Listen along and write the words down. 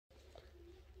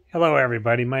Hello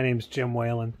everybody, my name is Jim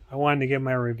Whalen. I wanted to give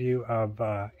my review of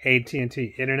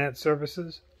AT&T Internet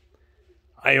Services.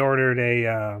 I ordered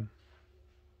a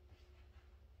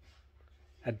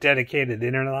dedicated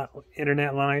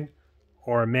internet line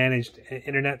or a managed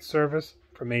internet service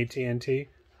from AT&T.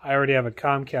 I already have a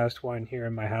Comcast one here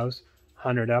in my house,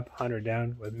 100 up, 100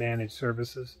 down with managed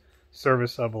services,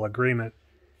 service level agreement.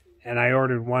 And I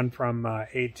ordered one from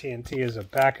AT&T as a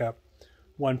backup,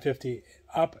 150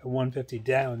 up and 150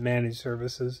 down with managed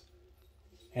services,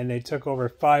 and they took over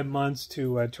 5 months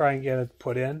to try and get it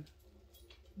put in.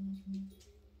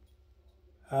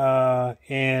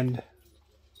 And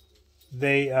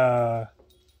they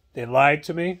lied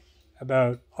to me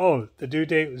about, the due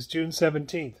date was June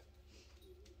 17th.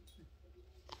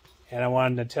 And I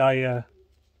wanted to tell you,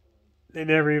 they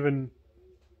never even,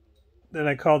 then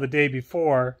I called the day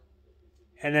before,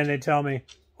 and then they tell me,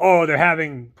 they're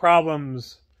having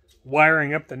problems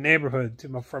wiring up the neighborhood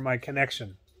for my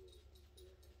connection.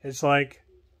 It's like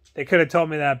they could have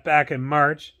told me that back in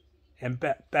March and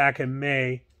back in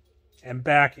May and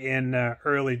back in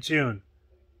early June.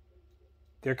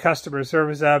 Their customer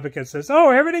service advocate says,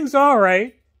 everything's all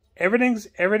right. Everything's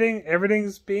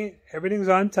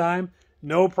on time.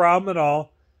 No problem at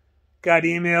all. Got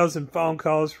emails and phone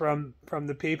calls from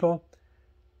the people.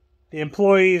 The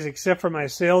employees, except for my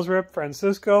sales rep,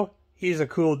 Francisco, he's a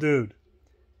cool dude.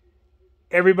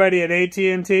 Everybody at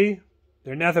AT&T,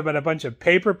 they're nothing but a bunch of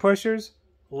paper pushers,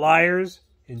 liars,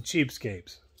 and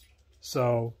cheapskates.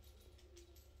 So,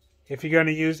 if you're going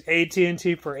to use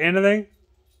AT&T for anything,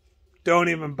 don't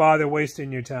even bother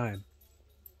wasting your time.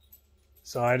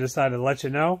 So I decided to let you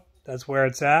know that's where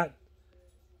it's at.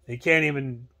 They can't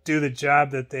even do the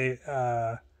job that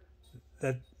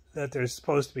they're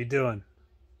supposed to be doing.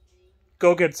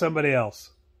 Go get somebody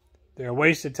else. They're a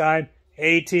waste of time.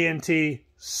 AT&T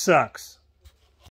sucks.